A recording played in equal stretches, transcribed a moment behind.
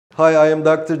Hi, I am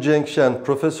Dr. Cenk Şen,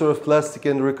 Professor of Plastic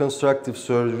and Reconstructive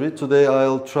Surgery. Today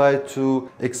I'll try to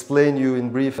explain you in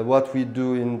brief what we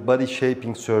do in body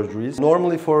shaping surgeries.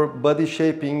 Normally for body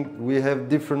shaping we have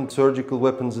different surgical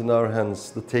weapons in our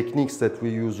hands, the techniques that we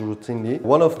use routinely.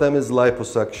 One of them is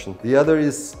liposuction. The other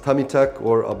is tummy tuck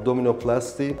or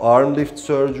abdominoplasty, arm lift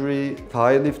surgery,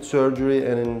 thigh lift surgery,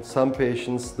 and in some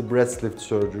patients the breast lift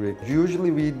surgery.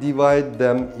 Usually we divide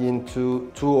them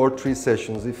into 2 or 3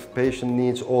 sessions if patient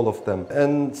needs all of them.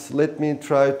 And let me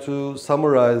try to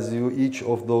summarize you each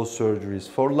of those surgeries.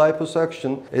 For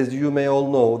liposuction, as you may all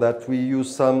know, that we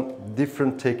use some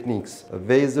different techniques.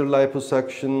 Vaser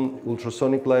liposuction,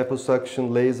 ultrasonic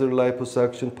liposuction, laser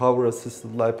liposuction, power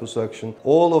assisted liposuction.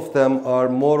 All of them are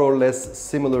more or less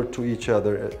similar to each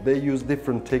other. They use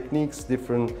different techniques,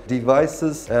 different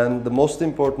devices, and the most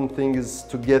important thing is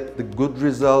to get the good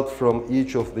result from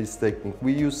each of these techniques.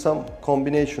 We use some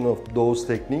combination of those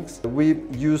techniques. We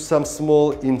use some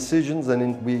small incisions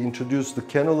and we introduce the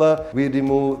cannula. We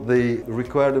remove the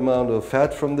required amount of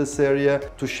fat from this area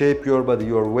to shape your body,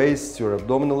 your waist, your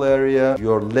abdominal area,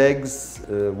 your legs,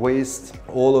 waist,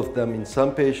 all of them. In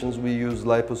some patients we use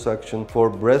liposuction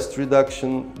for breast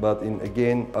reduction, but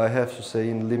again I have to say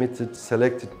in limited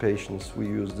selected patients we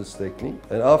use this technique.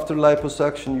 And after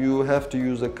liposuction you have to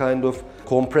use a kind of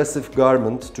compressive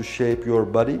garment to shape your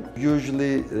body.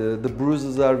 Usually the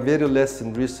bruises are very less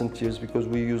in recent years because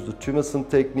we use the tumescent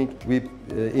technique. We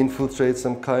infiltrate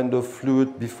some kind of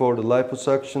fluid before the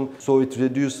liposuction, so it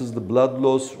reduces the blood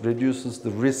loss, reduces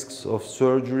the risks of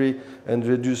surgery, and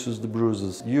reduces the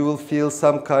bruises. You will feel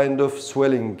some kind of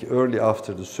swelling early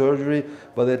after the surgery,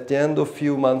 but at the end of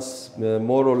few months,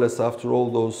 more or less after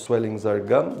all those swellings are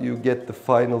gone, you get the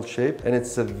final shape, and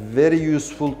it's a very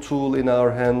useful tool in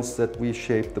our hands that we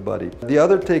shape the body. The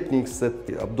other techniques, that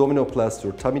the abdominoplasty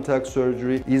or tummy tuck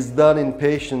surgery, is done in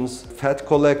patients' fat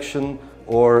collection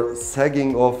or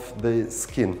sagging of the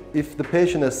skin. If the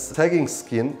patient has sagging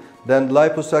skin, then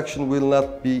liposuction will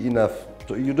not be enough.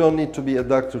 So you don't need to be a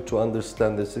doctor to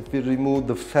understand this. If we remove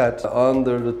the fat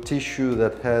under the tissue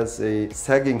that has a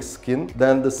sagging skin,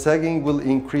 then the sagging will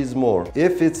increase more.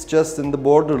 If it's just in the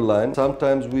borderline,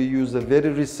 sometimes we use a very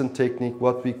recent technique,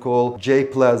 what we call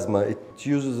J-plasma. It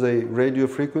uses a radio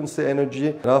frequency energy.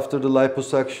 And after the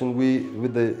liposuction,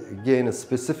 with again a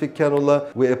specific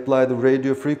cannula, we apply the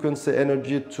radio frequency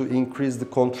energy to increase the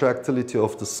contractility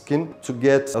of the skin, to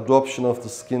get adoption of the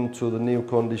skin to the new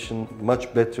condition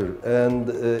much better. And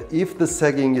if the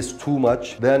sagging is too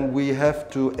much, then we have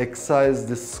to excise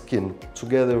the skin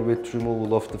together with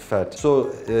removal of the fat. So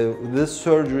this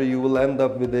surgery, you will end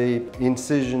up with a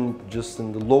incision just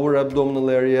in the lower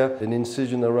abdominal area, an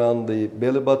incision around the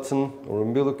belly button or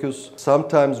umbilicus.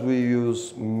 Sometimes we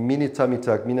use mini tummy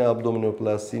tuck, mini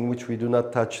abdominoplasty, in which we do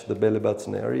not touch the belly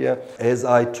button area. As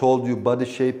I told you, body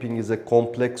shaping is a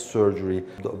complex surgery.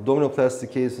 The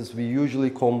abdominoplasty cases, we usually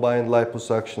combine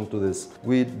liposuction to this.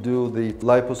 We do the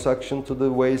liposuction to the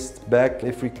waist, back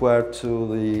if required, to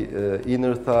the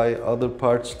inner thigh, other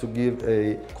parts, to give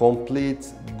a complete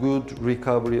good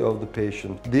recovery of the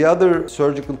patient. The other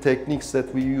surgical techniques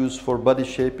that we use for body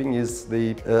shaping is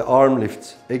the arm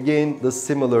lift. Again, the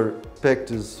similar aspect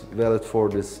is valid for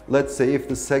this. Let's say if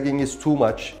the sagging is too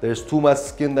much, there's too much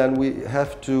skin, then we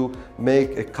have to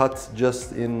make a cut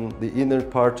just in the inner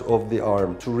part of the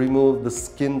arm to remove the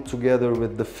skin together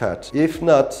with the fat. If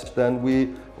not, then we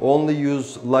only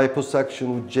use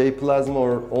liposuction with J-plasma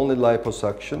or only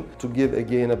liposuction to give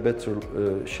again a better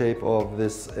shape of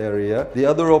this area. The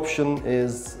other option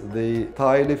is the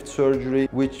thigh lift surgery,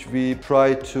 which we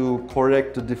try to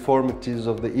correct the deformities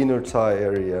of the inner thigh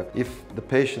area. If the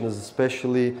patient is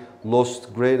especially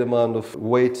lost great amount of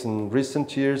weight in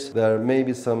recent years, there may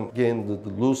be some, again, the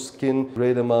loose skin,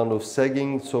 great amount of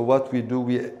sagging. So what we do,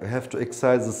 we have to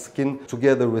excise the skin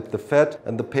together with the fat,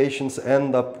 and the patients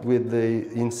end up with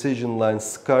the incision line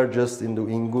scar just in the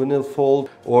inguinal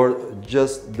fold, or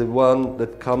just the one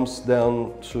that comes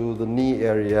down to the knee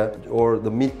area or the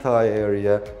mid-thigh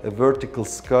area, a vertical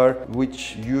scar,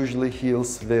 which usually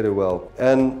heals very well.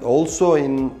 And also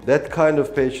in that kind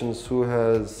of patients who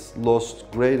has lost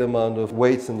great amount of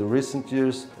weight in the recent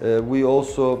years, we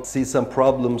also see some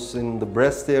problems in the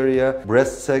breast area,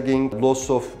 breast sagging, loss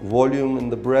of volume in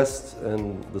the breast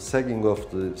and the sagging of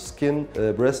the skin,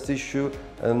 breast tissue.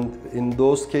 and in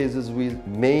those cases we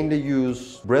mainly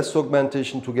use breast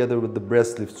augmentation together with the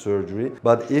breast lift surgery.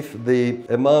 But if the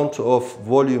amount of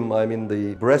volume, I mean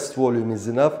the breast volume, is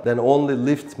enough, then only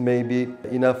lift may be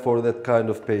enough for that kind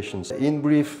of patients. In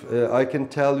brief, I can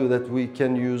tell you that we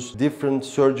can use different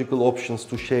surgical options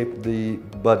to shape the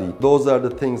body. Those are the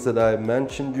things that I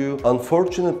mentioned you.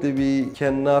 Unfortunately, we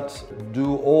cannot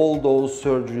do all those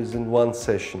surgeries in one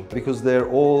session because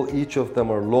each of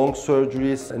them are long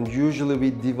surgeries, and usually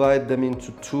we divide them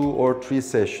into 2 or 3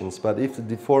 sessions. But if the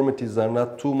deformities are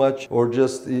not too much, or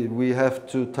just we have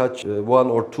to touch 1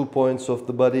 or 2 points of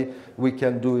the body, we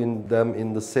can do them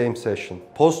in the same session.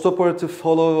 Post-operative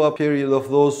follow-up period of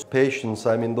those patients,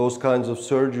 I mean those kinds of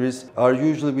surgeries, are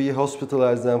usually we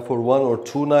hospitalize them for 1 or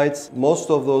 2 nights. Most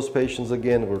of those patients,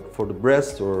 again, or for the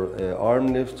breast or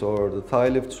arm lift or the thigh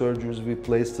lift surgeries, we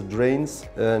place the drains,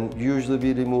 and usually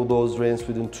we remove those drains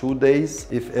within 2 days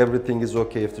if everything is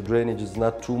okay, if the drainage is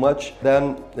not too much.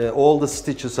 Then all the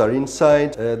stitches are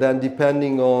inside. Then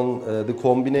depending on the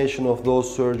combination of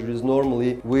those surgeries,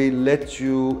 normally we let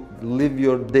you live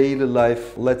your daily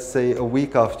life, let's say a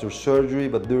week after surgery,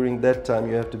 but during that time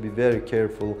you have to be very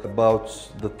careful about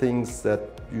the things that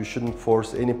you shouldn't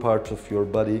force any part of your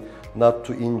body not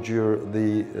to injure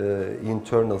the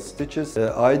internal stitches.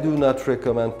 I do not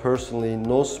recommend personally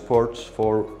no sports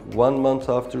for 1 month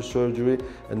after surgery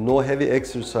and no heavy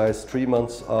exercise 3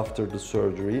 months after the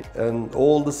surgery. And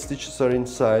all the stitches are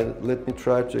inside. Let me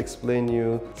try to explain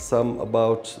you some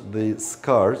about the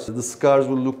scars. The scars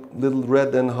will look a little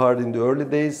red and hard in the early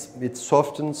days. It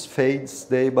softens, fades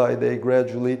day by day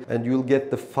gradually, and you'll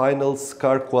get the final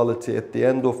scar quality at the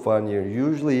end of 1 year.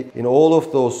 Usually in all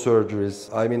of those surgeries,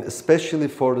 I mean especially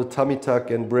for the tummy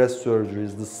tuck and breast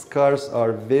surgeries, the scars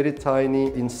are very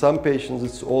tiny. In some patients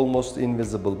it's almost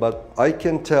invisible, but I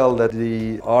can tell that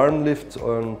the arm lift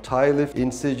and thigh lift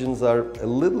incisions are a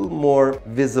little more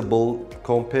visible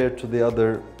compared to the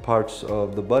other parts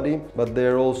of the body, but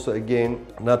they're also again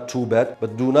not too bad.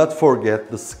 But do not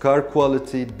forget, the scar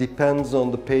quality depends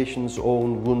on the patient's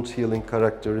own wound healing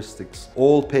characteristics.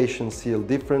 All patients heal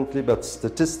differently, but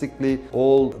statistically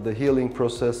all the healing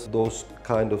process, those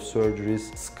kind of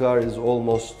surgeries, scar is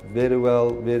almost very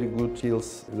good,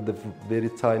 heals with a very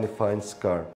tiny fine scar.